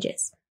out of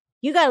cages.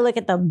 You got to look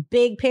at the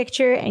big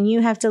picture, and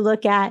you have to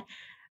look at,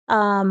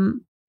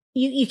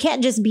 you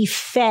can't just be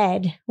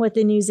fed what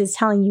the news is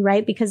telling you,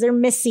 right? Because they're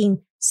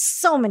missing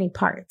so many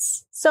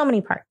parts.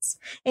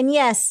 And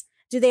yes,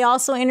 do they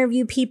also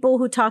interview people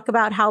who talk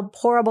about how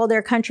horrible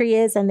their country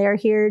is and they're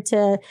here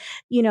to,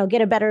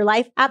 get a better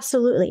life?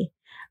 Absolutely.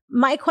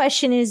 My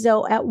question is,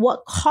 though, at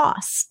what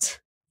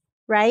cost,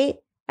 right?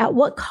 At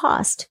what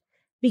cost?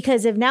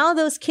 Because if now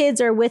those kids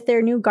are with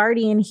their new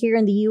guardian here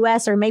in the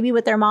US, or maybe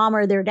with their mom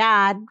or their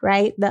dad,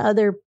 right? The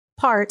other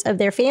part of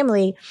their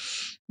family,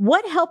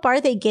 what help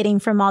are they getting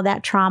from all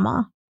that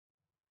trauma?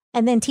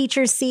 And then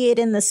teachers see it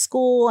in the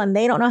school and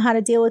they don't know how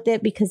to deal with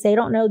it because they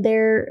don't know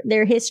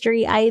their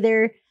history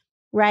either,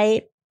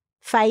 right?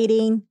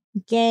 Fighting,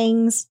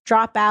 gangs,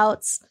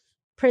 dropouts,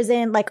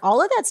 prison, like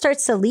all of that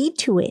starts to lead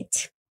to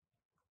it.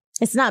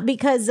 It's not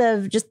because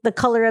of just the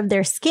color of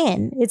their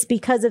skin. It's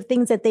because of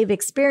things that they've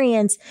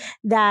experienced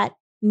that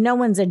no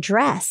one's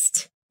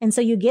addressed. And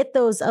so you get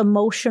those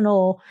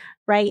emotional,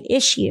 right,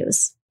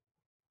 issues.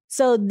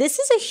 So this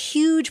is a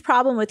huge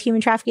problem with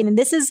human trafficking. And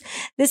this is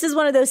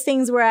one of those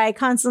things where I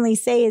constantly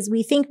say is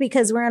we think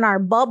because we're in our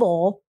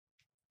bubble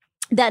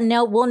that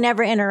no, we'll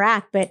never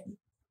interact. But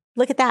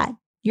look at that.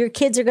 Your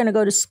kids are going to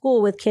go to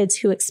school with kids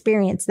who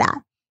experience that.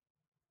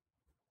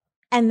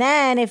 And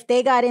then if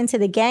they got into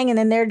the gang and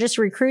then they're just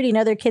recruiting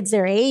other kids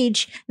their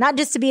age, not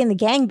just to be in the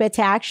gang, but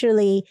to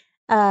actually,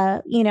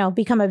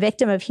 become a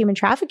victim of human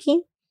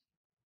trafficking,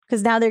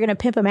 because now they're going to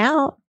pimp them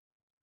out.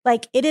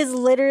 Like, it is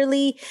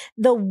literally,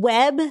 the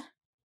web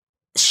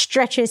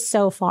stretches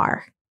so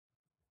far.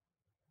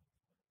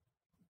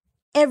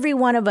 Every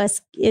one of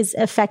us is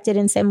affected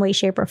in some way,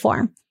 shape, or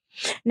form.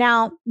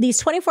 Now,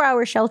 these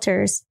 24-hour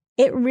shelters,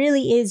 it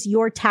really is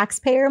your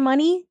taxpayer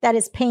money that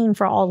is paying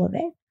for all of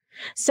it.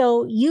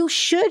 So you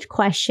should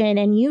question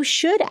and you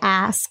should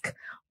ask,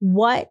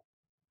 what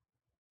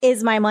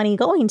is my money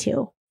going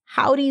to?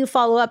 How do you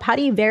follow up? How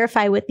do you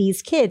verify with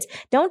these kids?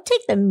 Don't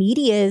take the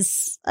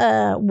media's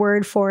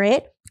word for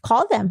it.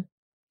 Call them.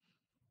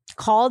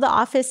 Call the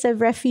Office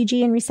of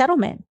Refugee and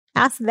Resettlement.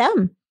 Ask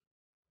them.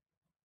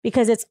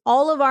 Because it's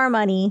all of our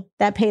money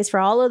that pays for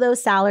all of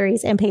those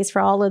salaries and pays for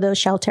all of those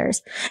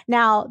shelters.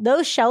 Now,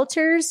 those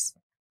shelters,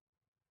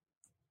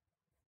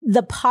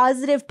 the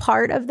positive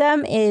part of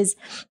them is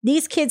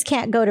these kids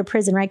can't go to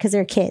prison, right? Because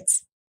they're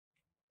kids.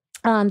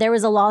 There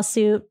was a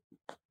lawsuit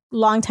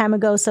long time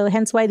ago. So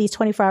hence why these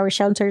 24-hour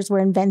shelters were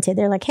invented.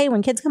 They're like, hey,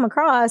 when kids come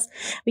across,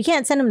 we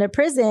can't send them to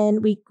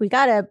prison. We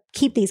got to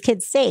keep these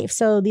kids safe.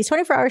 So these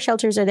 24-hour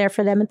shelters are there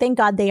for them. And thank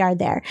God they are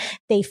there.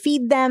 They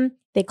feed them.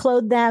 They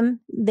clothe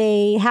them.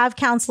 They have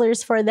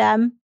counselors for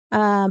them.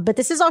 But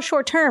this is all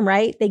short term,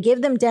 right? They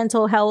give them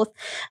dental health.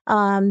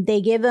 They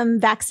give them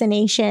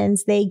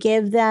vaccinations. They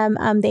give them,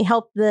 they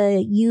help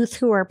the youth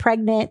who are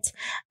pregnant.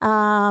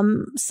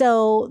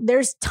 So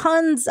there's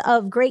tons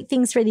of great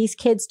things for these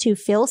kids to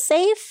feel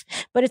safe,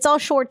 but it's all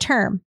short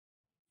term.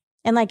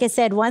 And like I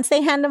said, once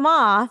they hand them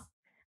off,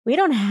 we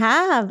don't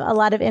have a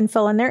lot of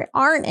info, and there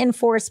aren't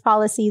enforced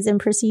policies and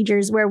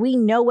procedures where we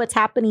know what's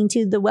happening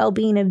to the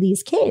well-being of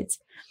these kids.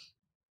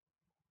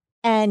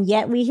 And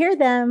yet we hear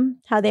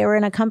them, how they were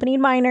an accompanied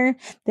minor.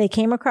 They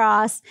came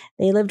across,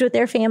 they lived with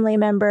their family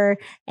member,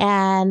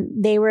 and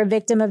they were a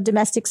victim of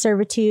domestic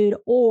servitude,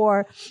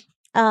 or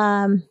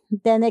then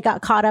they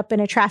got caught up in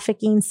a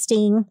trafficking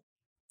sting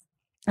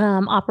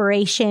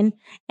operation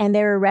and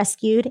they were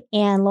rescued.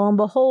 And lo and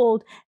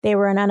behold, they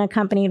were an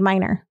unaccompanied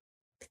minor.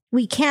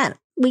 We can't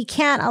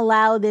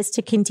allow this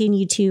to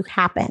continue to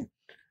happen.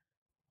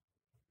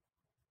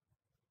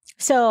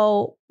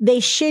 So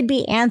they should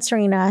be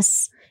answering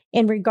us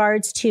in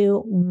regards to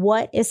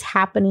what is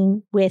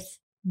happening with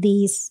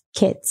these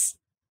kids.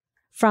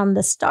 from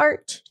the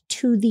start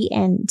to the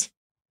end.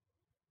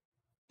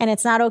 And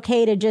it's not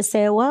okay to just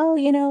say, well,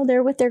 you know,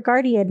 they're with their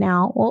guardian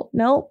now. Well,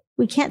 no,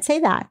 we can't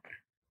say that.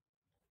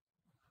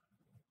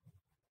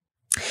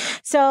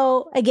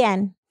 So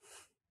again,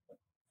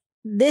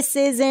 this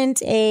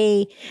isn't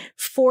a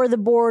for the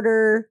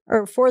border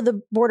or for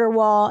the border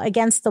wall,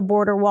 against the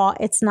border wall.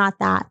 It's not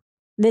that.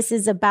 This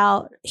is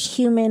about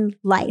human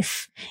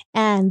life.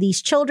 And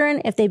these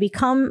children, if they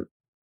come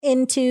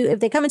into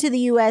the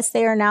U.S.,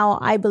 they are now,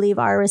 I believe,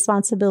 our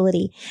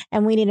responsibility.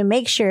 And we need to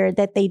make sure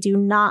that they do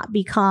not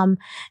come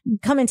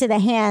into the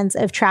hands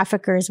of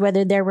traffickers,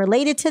 whether they're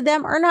related to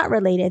them or not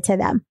related to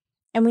them.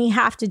 And we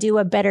have to do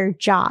a better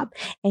job.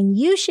 And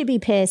you should be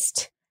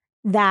pissed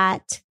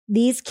that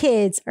these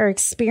kids are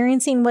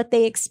experiencing what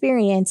they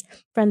experience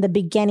from the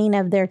beginning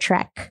of their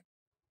trek.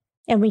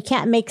 And we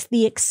can't make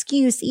the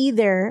excuse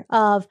either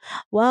of,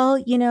 well,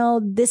 you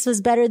know, this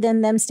was better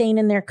than them staying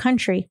in their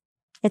country.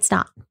 It's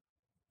not.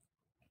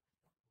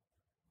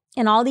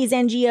 And all these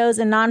NGOs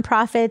and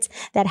nonprofits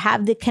that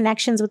have the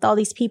connections with all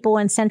these people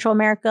in Central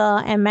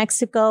America and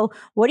Mexico,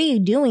 what are you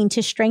doing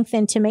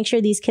to make sure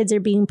these kids are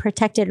being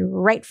protected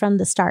right from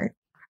the start,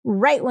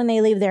 right when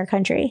they leave their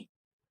country?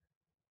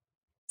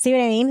 See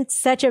what I mean? It's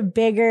such a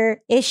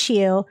bigger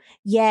issue,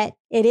 yet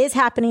it is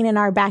happening in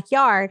our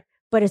backyard,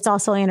 but it's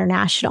also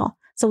international.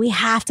 So we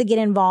have to get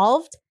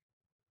involved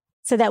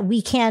so that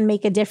we can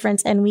make a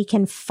difference and we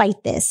can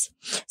fight this.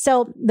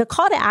 So the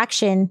call to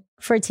action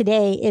for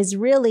today is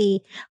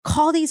really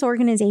call these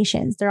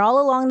organizations. They're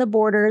all along the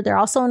border. They're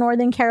also in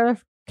Northern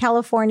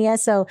California.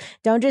 So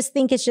don't just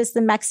think it's just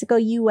the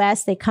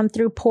Mexico-US. They come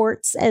through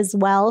ports as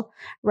well,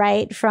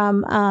 right?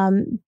 From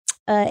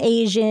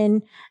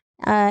Asian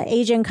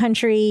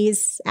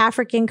countries,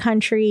 African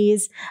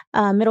countries,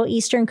 Middle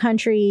Eastern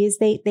countries.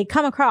 They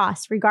come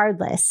across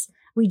regardless.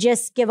 We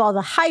just give all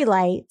the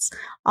highlights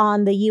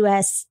on the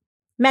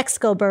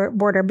US-Mexico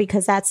border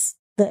because that's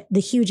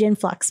the huge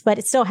influx, but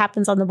it still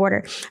happens on the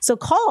border. So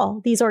call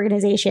these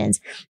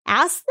organizations,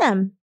 ask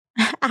them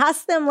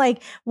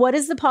like, what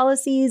is the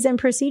policies and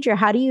procedure?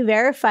 How do you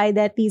verify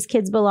that these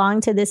kids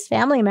belong to this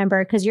family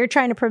member? Because you're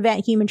trying to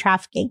prevent human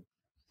trafficking,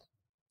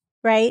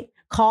 right?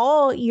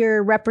 Call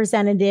your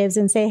representatives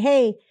and say,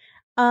 hey,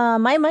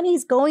 my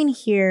money's going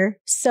here.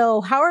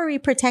 So how are we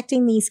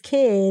protecting these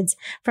kids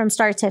from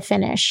start to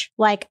finish?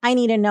 Like, I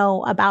need to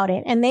know about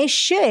it. And they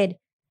should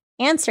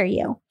answer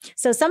you.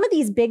 So some of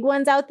these big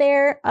ones out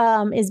there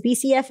is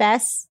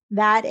BCFS.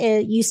 That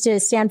used to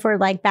stand for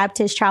like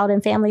Baptist Child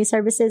and Family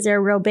Services.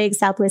 They're real big.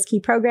 Southwest Key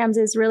Programs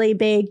is really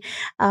big.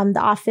 The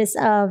Office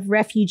of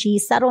Refugee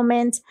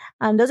Settlement.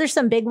 Those are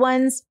some big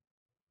ones.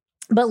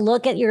 But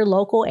look at your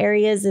local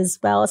areas as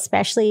well,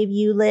 especially if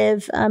you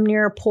live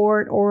near a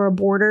port or a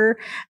border.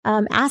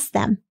 Ask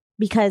them,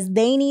 because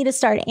they need to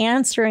start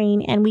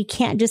answering, and we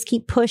can't just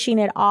keep pushing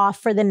it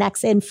off for the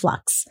next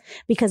influx.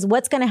 Because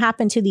what's going to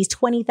happen to these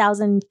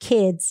 20,000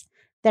 kids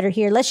that are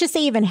here? Let's just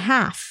say even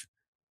half.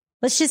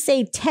 Let's just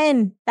say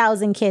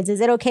 10,000 kids.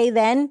 Is it okay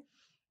then?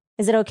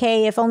 Is it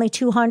okay if only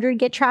 200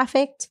 get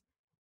trafficked?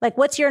 Like,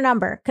 what's your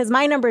number? Because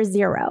my number is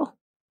 0.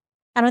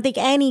 I don't think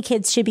any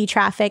kids should be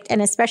trafficked.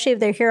 And especially if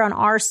they're here on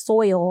our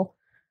soil,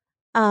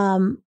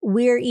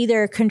 we're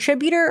either a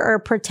contributor or a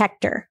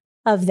protector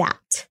of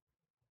that.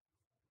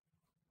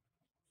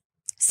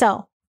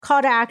 So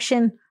call to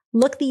action,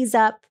 look these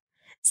up,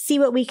 see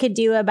what we could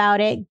do about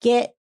it,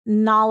 get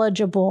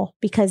knowledgeable,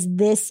 because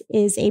this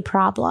is a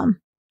problem.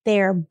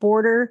 They are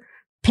border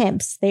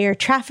pimps. They are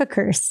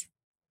traffickers,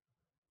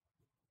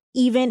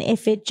 even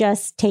if it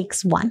just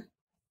takes one.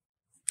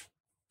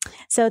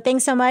 So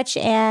thanks so much,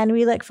 and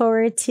we look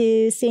forward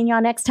to seeing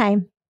y'all next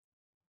time.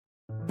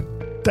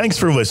 Thanks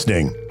for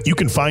listening. You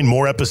can find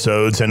more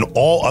episodes and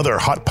all other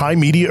Hot Pie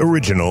Media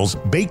originals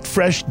baked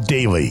fresh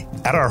daily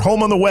at our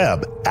home on the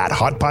web at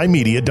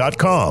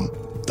hotpiemedia.com,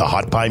 the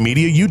Hot Pie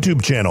Media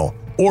YouTube channel,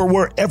 or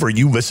wherever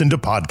you listen to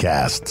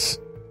podcasts.